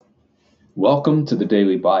Welcome to the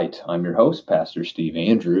Daily Bite. I'm your host, Pastor Steve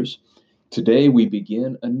Andrews. Today we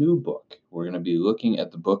begin a new book. We're going to be looking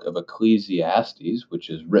at the book of Ecclesiastes, which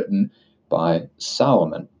is written by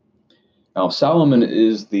Solomon. Now, Solomon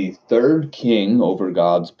is the third king over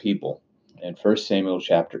God's people. In 1 Samuel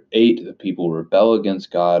chapter 8, the people rebel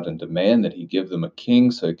against God and demand that he give them a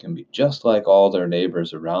king so it can be just like all their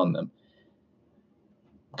neighbors around them.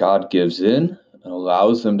 God gives in and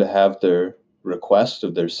allows them to have their request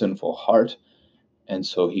of their sinful heart, and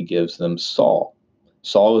so he gives them Saul.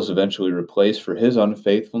 Saul is eventually replaced for his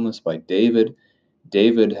unfaithfulness by David.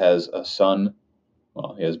 David has a son.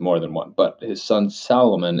 Well, he has more than one, but his son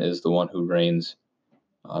Solomon is the one who reigns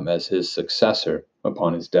as his successor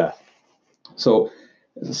upon his death. So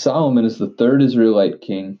Solomon is the third Israelite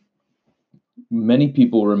king. Many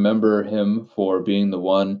people remember him for being the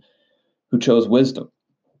one who chose wisdom.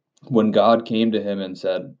 When God came to him and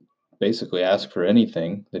said, basically, ask for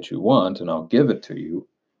anything that you want and I'll give it to you,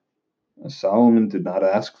 Solomon did not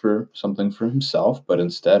ask for something for himself, but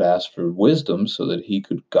instead asked for wisdom so that he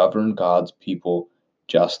could govern God's people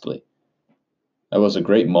justly. That was a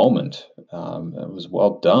great moment. It was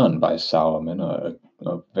well done by Solomon, a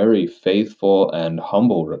very faithful and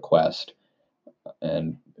humble request,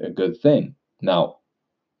 and a good thing. Now,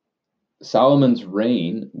 Solomon's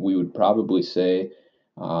reign, we would probably say,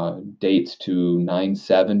 dates to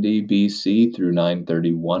 970 BC through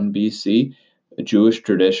 931 BC. Jewish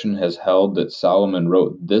tradition has held that Solomon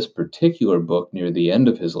wrote this particular book near the end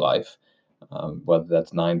of his life, whether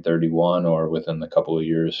that's 931 or within a couple of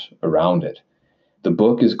years around it. The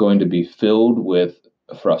book is going to be filled with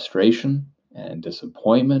frustration and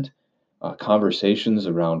disappointment, conversations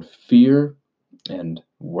around fear and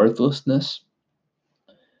worthlessness.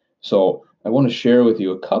 So I want to share with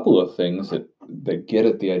you a couple of things that get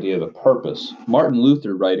at the idea of the purpose. Martin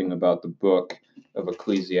Luther, writing about the book of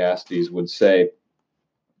Ecclesiastes, would say,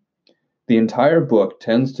 the entire book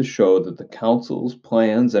tends to show that the counsels,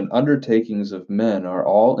 plans, and undertakings of men are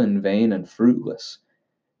all in vain and fruitless,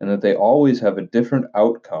 and that they always have a different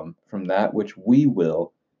outcome from that which we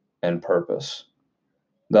will and purpose.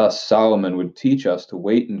 Thus, Solomon would teach us to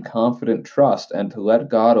wait in confident trust and to let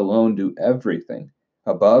God alone do everything,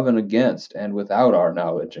 above and against and without our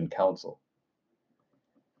knowledge and counsel.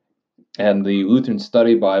 And the Lutheran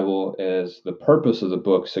Study Bible, as the purpose of the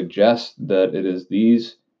book, suggests that it is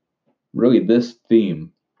this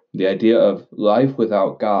theme. The idea of life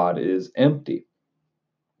without God is empty.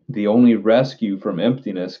 The only rescue from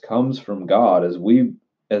emptiness comes from God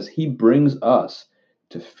as he brings us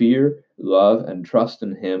to fear, love, and trust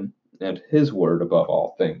in him and his word above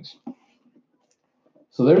all things.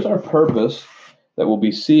 So there's our purpose that we'll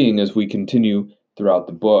be seeing as we continue throughout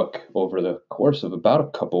the book over the course of about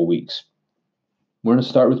a couple weeks. We're going to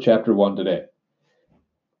start with chapter 1 today.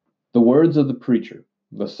 The words of the preacher,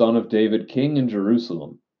 the son of David, king in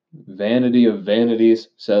Jerusalem. Vanity of vanities,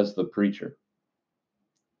 says the preacher.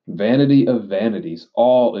 Vanity of vanities,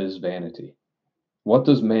 all is vanity. What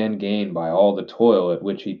does man gain by all the toil at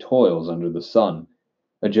which he toils under the sun?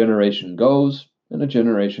 A generation goes, and a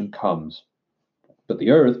generation comes, but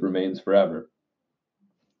the earth remains forever.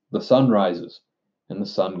 The sun rises, and the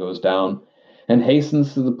sun goes down, and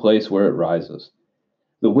hastens to the place where it rises.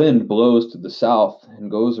 The wind blows to the south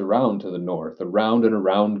and goes around to the north. Around and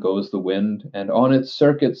around goes the wind, and on its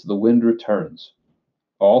circuits the wind returns.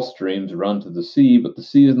 All streams run to the sea, but the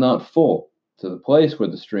sea is not full. To the place where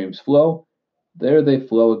the streams flow, there they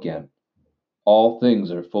flow again. All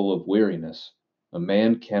things are full of weariness. A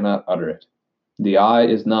man cannot utter it. The eye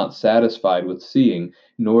is not satisfied with seeing,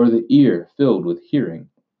 nor the ear filled with hearing.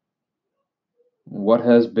 What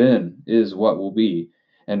has been is what will be,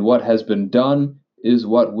 and what has been done is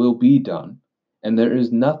what will be done, and there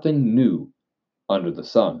is nothing new under the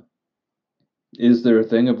sun. Is there a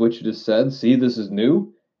thing of which it is said, see, this is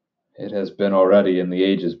new? It has been already in the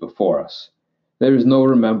ages before us. There is no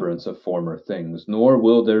remembrance of former things, nor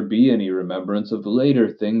will there be any remembrance of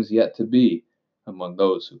later things yet to be among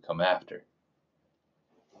those who come after.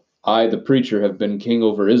 I, the preacher, have been king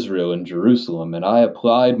over Israel in Jerusalem, and I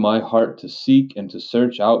applied my heart to seek and to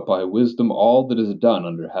search out by wisdom all that is done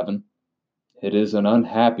under heaven. It is an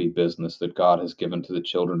unhappy business that God has given to the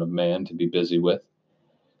children of man to be busy with.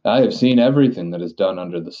 I have seen everything that is done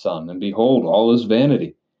under the sun, and behold, all is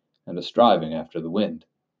vanity, and a striving after the wind.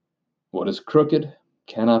 What is crooked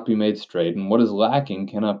cannot be made straight, and what is lacking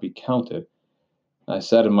cannot be counted. I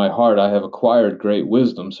said in my heart, I have acquired great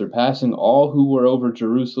wisdom, surpassing all who were over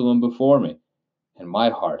Jerusalem before me, and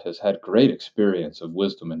my heart has had great experience of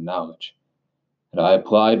wisdom and knowledge. And I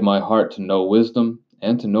applied my heart to know wisdom,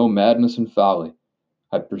 and to know madness and folly.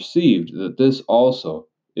 I perceived that this also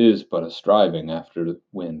is but a striving after the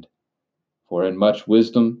wind. For in much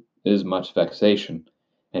wisdom is much vexation,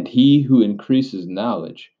 and he who increases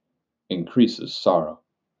knowledge increases sorrow.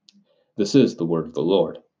 This is the word of the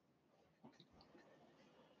Lord.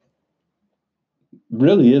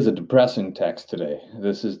 Really is a depressing text today.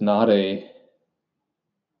 This is not an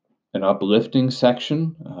uplifting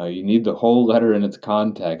section. You need the whole letter in its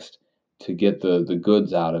context to get the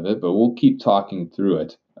goods out of it, but we'll keep talking through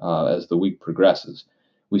it as the week progresses.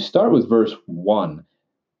 We start with verse 1,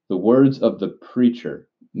 the words of the preacher.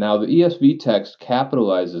 Now, the ESV text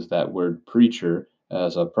capitalizes that word preacher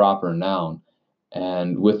as a proper noun.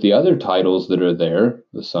 And with the other titles that are there,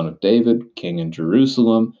 the Son of David, King in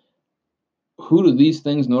Jerusalem, who do these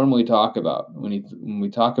things normally talk about? When we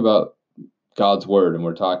talk about God's word and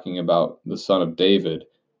we're talking about the Son of David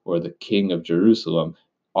or the King of Jerusalem,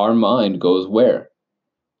 our mind goes where?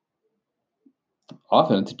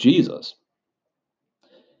 Often it's Jesus.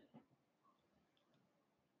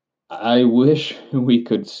 I wish we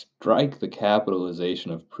could strike the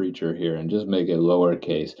capitalization of preacher here and just make it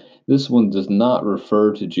lowercase. This one does not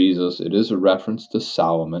refer to Jesus. It is a reference to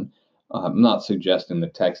Solomon. I'm not suggesting the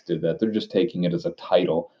text did that. They're just taking it as a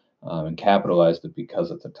title and capitalized it because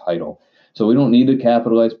it's a title. So we don't need to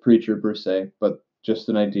capitalize preacher per se, but just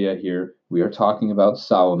an idea here. We are talking about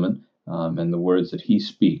Solomon and the words that he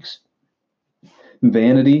speaks.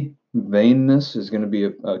 Vanity, vainness is going to be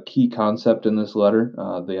a key concept in this letter.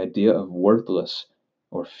 The idea of worthless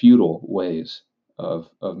or futile ways of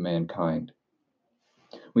mankind.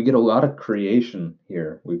 We get a lot of creation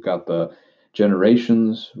here. We've got the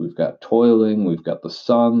generations, we've got toiling, we've got the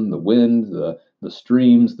sun, the wind, the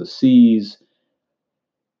streams, the seas.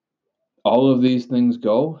 All of these things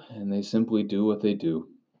go and they simply do what they do.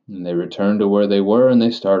 And they return to where they were and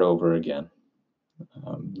they start over again.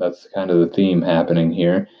 That's kind of the theme happening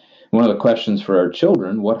here. One of the questions for our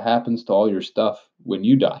children, what happens to all your stuff when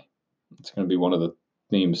you die? It's going to be one of the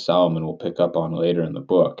themes Solomon will pick up on later in the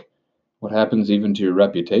book. What happens even to your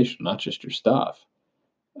reputation, not just your stuff?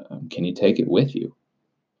 Can you take it with you?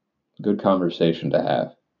 Good conversation to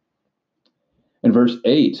have. In verse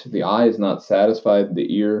 8, the eye is not satisfied,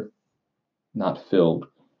 the ear not filled.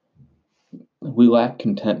 We lack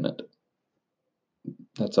contentment.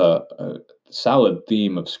 That's a solid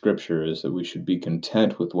theme of Scripture, is that we should be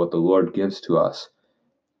content with what the Lord gives to us.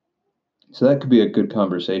 So that could be a good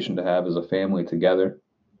conversation to have as a family together.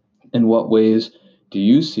 In what ways do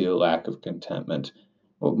you see a lack of contentment?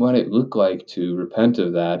 What might it look like to repent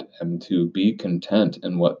of that and to be content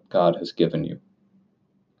in what God has given you?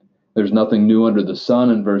 There's nothing new under the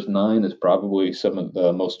sun in verse 9 is probably some of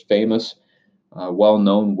the most famous,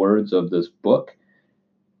 well-known words of this book.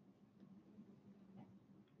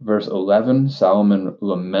 Verse 11, Solomon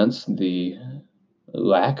laments the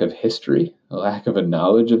lack of history, a lack of a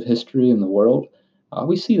knowledge of history in the world.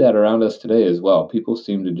 We see that around us today as well. People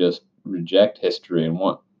seem to just reject history and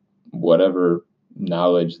want whatever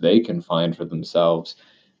knowledge they can find for themselves.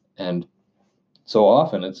 And so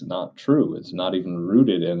often it's not true. It's not even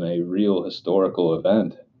rooted in a real historical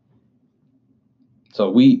event. So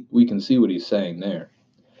we can see what he's saying there.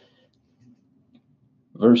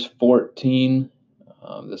 Verse 14,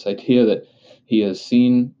 this idea that he has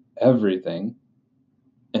seen everything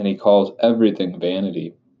and he calls everything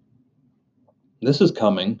vanity. This is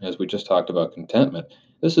coming, as we just talked about contentment,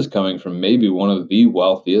 this is coming from maybe one of the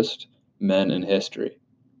wealthiest men in history.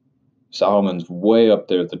 Solomon's way up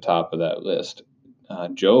there at the top of that list.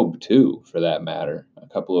 Job, too, for that matter. A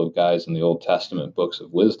couple of guys in the Old Testament books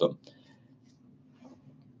of wisdom.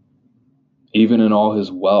 Even in all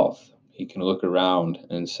his wealth, he can look around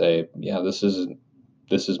and say, yeah, this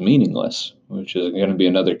is meaningless, which is going to be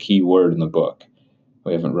another key word in the book.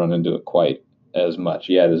 We haven't run into it quite as much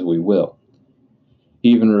yet as we will. He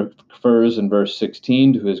even refers in verse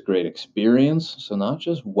 16 to his great experience. So not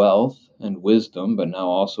just wealth and wisdom, but now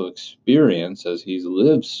also experience, as he's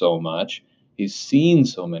lived so much. He's seen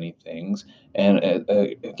so many things. And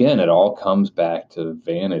again, it all comes back to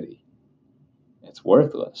vanity. It's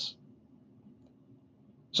worthless.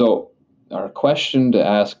 So our question to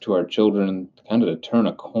ask to our children, kind of to turn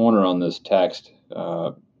a corner on this text,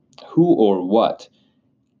 who or what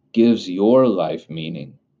gives your life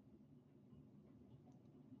meaning?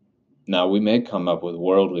 Now, we may come up with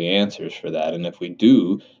worldly answers for that, and if we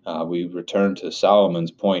do, we return to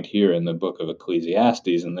Solomon's point here in the book of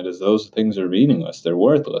Ecclesiastes, and that is those things are meaningless, they're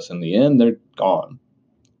worthless. In the end, they're gone.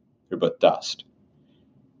 They're but dust.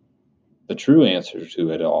 The true answer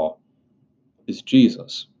to it all is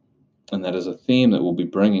Jesus, and that is a theme that we'll be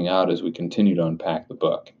bringing out as we continue to unpack the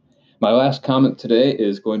book. My last comment today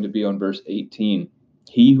is going to be on verse 18.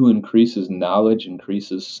 He who increases knowledge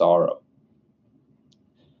increases sorrow.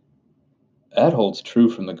 That holds true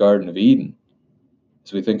from the Garden of Eden.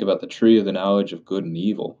 As we think about the tree of the knowledge of good and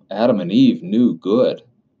evil, Adam and Eve knew good.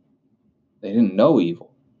 They didn't know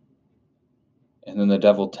evil. And then the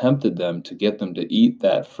devil tempted them to get them to eat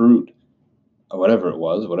that fruit, or whatever it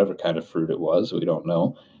was, whatever kind of fruit it was, we don't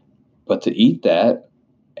know. But to eat that,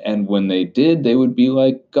 and when they did, they would be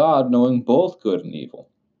like God, knowing both good and evil.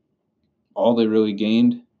 All they really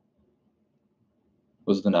gained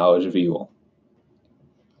was the knowledge of evil.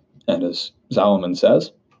 And as Solomon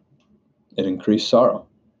says, it increased sorrow,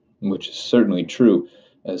 which is certainly true,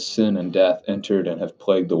 as sin and death entered and have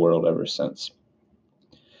plagued the world ever since.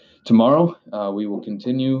 Tomorrow, we will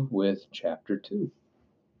continue with chapter 2.